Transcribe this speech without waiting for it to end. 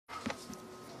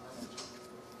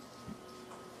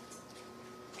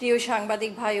প্রিয়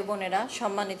সাংবাদিক ভাই ও বোনেরা,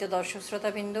 সম্মানিত দর্শক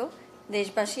শ্রোতাবৃন্দ,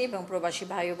 দেশবাসী এবং প্রবাসী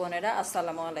ভাই ও বোনেরা,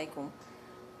 আসসালামু আলাইকুম।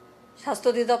 স্বাস্থ্য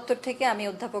অধিদপ্তর থেকে আমি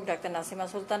অধ্যাপক ডাক্তার নাসিমা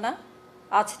সুলতানা।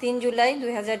 আজ 3 জুলাই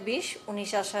 2020,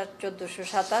 19 আষাঢ়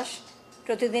 1427,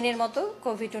 প্রতিদিনের মতো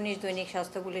কোভিড-19 দৈনিক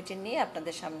স্বাস্থ্য বুলেটিন নিয়ে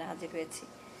আপনাদের সামনে হাজির হয়েছি।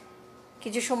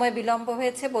 কিছু সময় বিলম্ব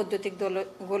হয়েছে, বৈদ্যুতিক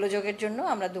গোলযোগের জন্য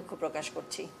আমরা দুঃখ প্রকাশ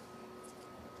করছি।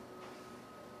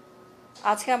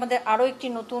 আজকে আমাদের আরও একটি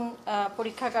নতুন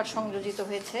পরীক্ষাগার সংযোজিত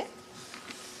হয়েছে।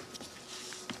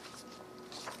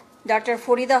 ডাক্তার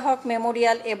ফরিদা হক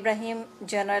মেমোরিয়াল এব্রাহিম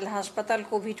জেনারেল হাসপাতাল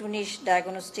কোভিড-19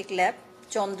 ডায়াগনস্টিক ল্যাব,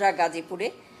 চন্দ্রা, গাজীপুরে।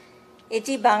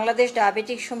 এটি বাংলাদেশ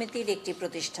ডায়াবেটিক সমিতির একটি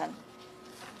প্রতিষ্ঠান।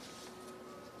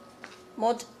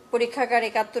 মোট পরীক্ষাগার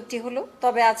 71টি হলো,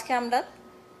 তবে আজকে আমরা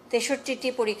 63টি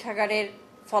পরীক্ষাগারের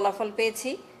ফলাফল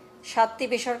পেয়েছি। 7টি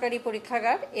বেসরকারি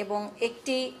পরীক্ষাগার এবং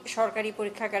একটি সরকারি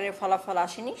পরীক্ষাগারের ফলাফল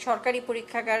আসেনি। সরকারি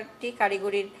পরীক্ষাগারটি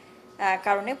কারিগরির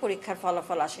কারণে পরীক্ষার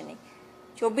ফলাফল আসেনি।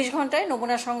 24 ঘন্টায়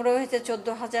নমুনা সংগ্রহ হয়েছে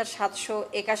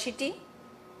 14,781টি।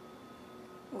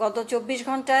 গত 24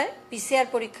 ঘন্টায় পিসিআর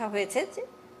পরীক্ষা হয়েছে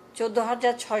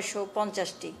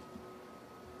 14,650টি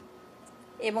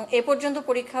এবং এ পর্যন্ত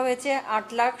পরীক্ষা হয়েছে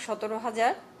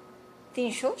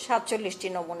 8,17,347টি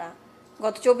নমুনা।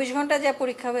 গত 24 ঘন্টায় যা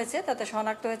পরীক্ষা হয়েছে তাতে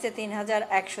শনাক্ত হয়েছে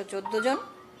 3,114 জন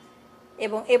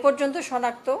এবং এ পর্যন্ত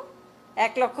শনাক্ত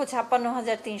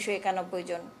 1,56,391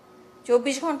 জন।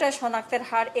 24 ঘন্টায় শনাক্তের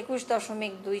হার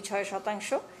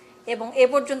 21.26% এবং এ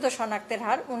পর্যন্ত শনাক্তের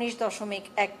হার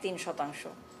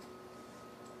 19.13%।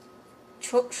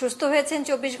 সুস্থ হয়েছেন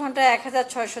 24 ঘন্টায়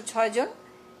 1,606 জন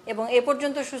এবং এ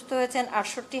পর্যন্ত সুস্থ হয়েছেন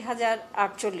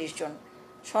 68,048 জন।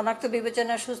 শনাক্ত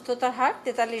বিবেচনার সুস্থতার হার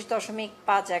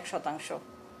 43.51%।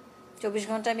 24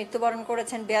 ঘন্টায় মৃত্যুবরণ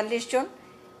করেছেন 42 জন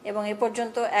এবং এ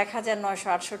পর্যন্ত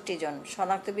 1,968 জন।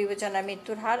 শনাক্ত বিবেচনায়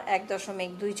মৃত্যুর হার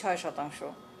 1.26%।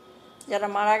 যারা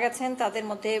মারা গেছেন তাদের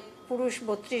মধ্যে পুরুষ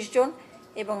 32 জন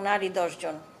এবং নারী 10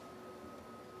 জন।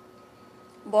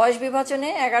 বয়স বিভাজনে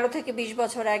 11 থেকে 20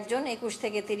 বছর 1 জন, 21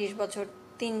 থেকে 30 বছর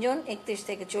 3 জন, 31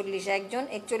 থেকে 40 1 জন,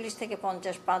 41 থেকে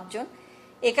 50 5 জন,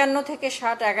 51 থেকে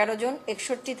 60 11 জন,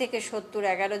 61 থেকে 70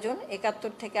 11 জন,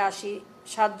 71 থেকে 80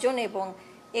 7 জন এবং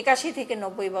 81 থেকে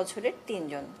 90 বছরের 3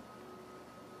 জন।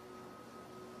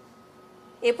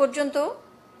 এ পর্যন্ত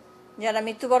যারা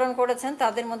মৃত্যুবরণ করেছেন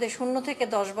তাদের মধ্যে 0 থেকে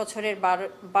 10 বছরের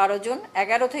 12 জন,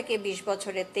 11 থেকে 20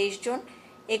 বছরের 23 জন,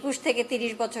 21 থেকে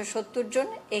 30 বছর 70 জন,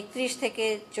 31 থেকে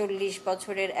 40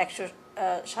 বছরের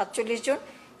 147 জন,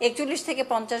 41 থেকে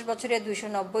 50 বছরের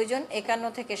 290 জন,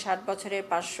 51 থেকে 60 বছরের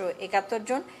 571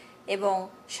 জন এবং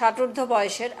 60 ঊর্ধ্ব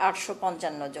বয়সের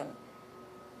 855 জন।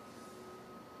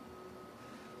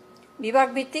 বিভাগ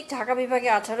ভিত্তিক ঢাকা বিভাগে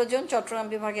 18 জন, চট্টগ্রাম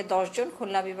বিভাগে 10 জন,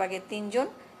 খুলনা বিভাগে 3 জন,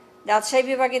 রাজশাহী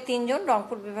বিভাগে 3 জন,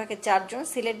 রংপুর বিভাগে 4 জন,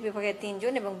 সিলেট বিভাগে 3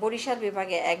 জন এবং বরিশাল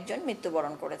বিভাগে 1 জন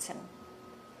মৃত্যুবরণ করেছেন।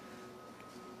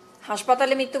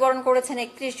 হাসপাতালে মৃত্যুবরণ করেছেন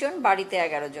 31 জন, বাড়িতে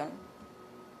 11 জন।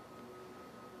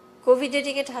 কোভিড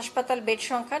ডেডিকেট হাসপাতাল বেড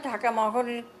সংখ্যা: ঢাকা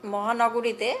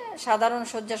মহানগরীতে সাধারণ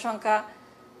শয্যা সংখ্যা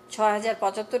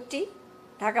 6,075টি,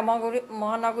 ঢাকা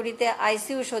মহানগরীতে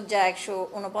আইসিইউ শয্যা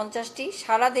 149টি,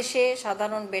 সারা দেশে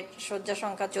সাধারণ বেড শয্যা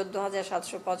সংখ্যা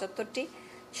 14,775টি,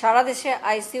 সারা দেশে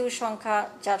আইসিইউ সংখ্যা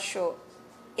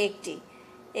 401টি।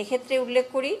 এক্ষেত্রে উল্লেখ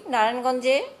করি,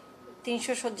 নারায়ণগঞ্জে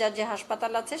 300 শয্যার যে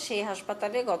হাসপাতাল আছে সেই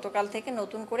হাসপাতালে গতকাল থেকে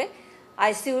নতুন করে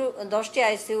 10টি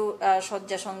আইসিইউ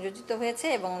শয্যা সংযোজিত হয়েছে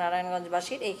এবং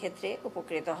নারায়ণগঞ্জবাসীর এই ক্ষেত্রে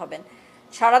উপকৃত হবেন।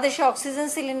 সারা দেশে অক্সিজেন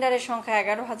সিলিন্ডারের সংখ্যা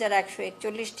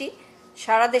 11,141টি,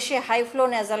 সারা দেশে হাই ফ্লো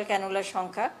নেজাল ক্যানুলার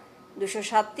সংখ্যা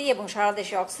 207টি এবং সারা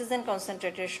দেশে অক্সিজেন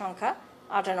কনসেন্ট্রেটের সংখ্যা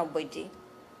 98টি।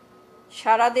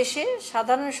 সারা দেশে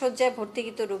সাধারণ শয্যায়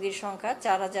ভর্তিকৃত রোগীর সংখ্যা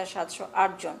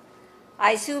 4,708 জন,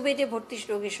 আইসিইউ বেডে ভর্তি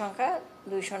রোগীর সংখ্যা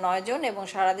 209 জন এবং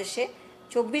সারা দেশে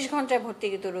 24 ঘন্টায়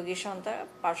ভর্তিকৃত রোগীর সংখ্যা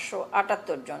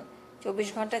 578 জন। 24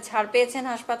 ঘন্টায় ছাড় পেয়েছেন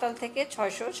হাসপাতাল থেকে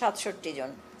 667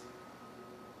 জন।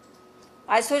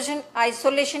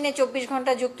 আইসোলেশনে 24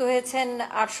 ঘন্টা যুক্ত হয়েছেন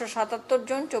 877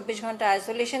 জন, 24 ঘন্টা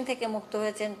আইসোলেশন থেকে মুক্ত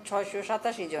হয়েছেন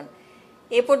 687 জন।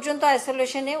 এ পর্যন্ত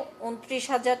আইসোলেশনে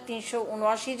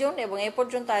 29,379 জন এবং এ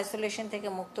পর্যন্ত আইসোলেশন থেকে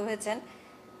মুক্ত হয়েছেন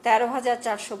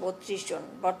 13,432 জন।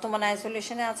 বর্তমানে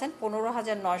আইসোলেশনে আছেন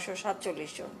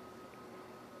 15,947 জন।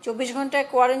 24 ঘন্টায়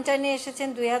কোয়ারেন্টাইনে এসেছেন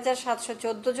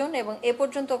 2,714 জন এবং এ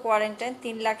পর্যন্ত কোয়ারেন্টাইন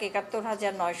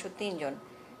 3,71,903 জন।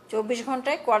 24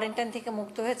 ঘন্টায় কোয়ারেন্টাইন থেকে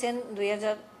মুক্ত হয়েছেন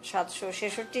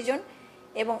 2,766 জন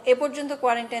এবং এ পর্যন্ত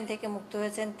কোয়ারেন্টাইন থেকে মুক্ত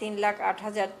হয়েছেন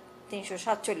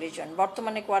 3,08,347 জন।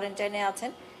 বর্তমানে কোয়ারেন্টাইনে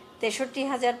আছেন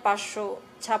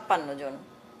 63,556 জন।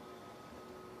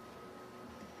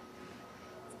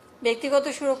 ব্যক্তিগত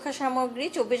সুরক্ষা সামগ্রী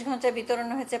 24 ঘন্টায় বিতরণ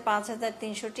হয়েছে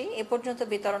 5,300টি। এ পর্যন্ত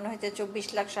বিতরণ হয়েছে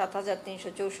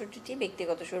 24,07,364টি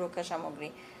ব্যক্তিগত সুরক্ষা সামগ্রী।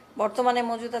 বর্তমানে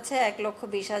মজুদ আছে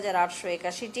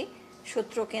 1,20,881টি।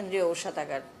 সূত্র কেন্দ্রীয়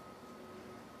ঔষধাগার।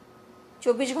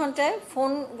 24 ঘন্টায়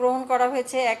ফোন গ্রহণ করা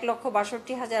হয়েছে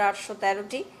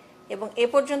 1,62,813টি এবং এ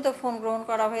পর্যন্ত ফোন গ্রহণ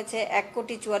করা হয়েছে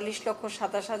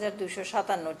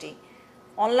 1,44,27,257টি।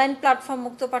 অনলাইন প্ল্যাটফর্ম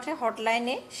মুক্তপাঠে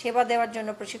হটলাইনে সেবা দেওয়ার জন্য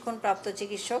প্রশিক্ষণপ্রাপ্ত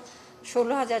চিকিৎসক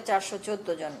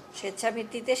 16,414 জন।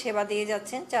 স্বেচ্ছাভিত্তিতে সেবা দিয়ে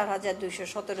যাচ্ছেন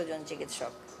 4,217 জন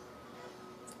চিকিৎসক।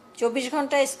 24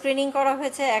 ঘন্টায় স্ক্রিনিং করা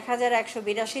হয়েছে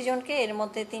 1,182 জনকে। এর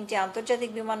মধ্যে 3টি আন্তর্জাতিক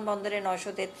বিমানবন্দরে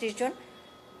 933 জন,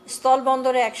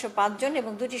 স্থলবন্দরে 105 জন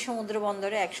এবং 2টি সমুদ্র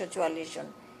বন্দরে 144 জন।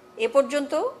 এ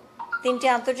পর্যন্ত 3টি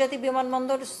আন্তর্জাতিক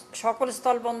বিমানবন্দর, সকল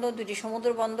স্থলবন্দর, 2টি সমুদ্র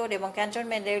বন্দর এবং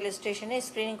ক্যান্টনমেন্ট রেলওয়ে স্টেশনে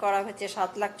স্ক্রিনিং করা হয়েছে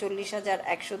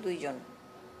 7,40,102 জন।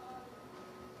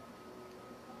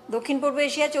 দক্ষিণ পূর্ব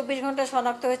এশিয়া 24 ঘন্টা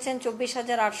শনাক্ত হয়েছেন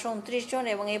 24,829 জন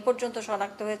এবং এ পর্যন্ত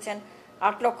শনাক্ত হয়েছেন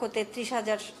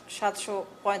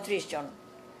 8,33,735 জন।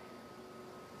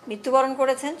 মৃত্যুবরণ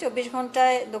করেছেন 24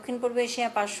 ঘন্টায় দক্ষিণ পূর্ব এশিয়া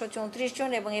 534 জন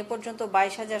এবং এ পর্যন্ত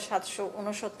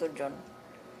 22,769 জন।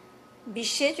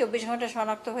 বিশ্বে 24 ঘন্টা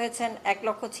শনাক্ত হয়েছেন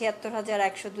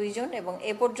 1,76,102 জন এবং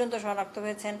এ পর্যন্ত শনাক্ত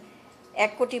হয়েছেন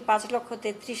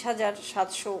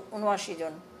 1,05,33,779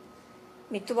 জন।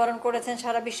 মৃত্যুবরণ করেছেন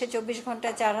সারা বিশ্বে 24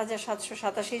 ঘন্টায়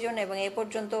 4,787 জন এবং এ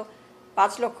পর্যন্ত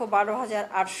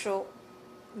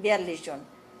 5,12,842 জন।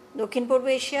 দক্ষিণ পূর্ব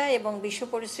এশিয়া এবং বিশ্ব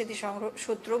পরিস্থিতি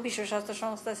সূত্র বিশ্ব স্বাস্থ্য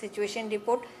সংস্থা সিচুয়েশন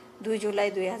রিপোর্ট 2 জুলাই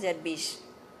 2020।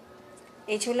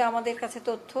 এই ছিল আমাদের কাছে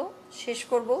তথ্য। শেষ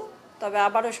করব, তবে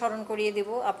আবারও স্মরণ করিয়ে দেব,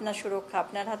 আপনার সুরক্ষা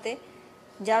আপনার হাতে।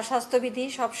 যা স্বাস্থ্যবিধি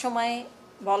সবসময়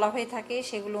বলা হয়ে থাকে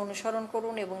সেগুলো অনুসরণ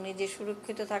করুন এবং নিজে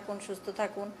সুরক্ষিত থাকুন, সুস্থ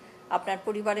থাকুন। আপনার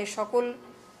পরিবারের সকল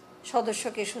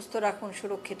সদস্যকে সুস্থ রাখুন,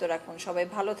 সুরক্ষিত রাখুন। সবাই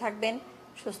ভালো থাকবেন,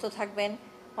 সুস্থ থাকবেন।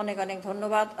 অনেক অনেক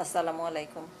ধন্যবাদ। আসসালামু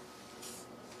আলাইকুম।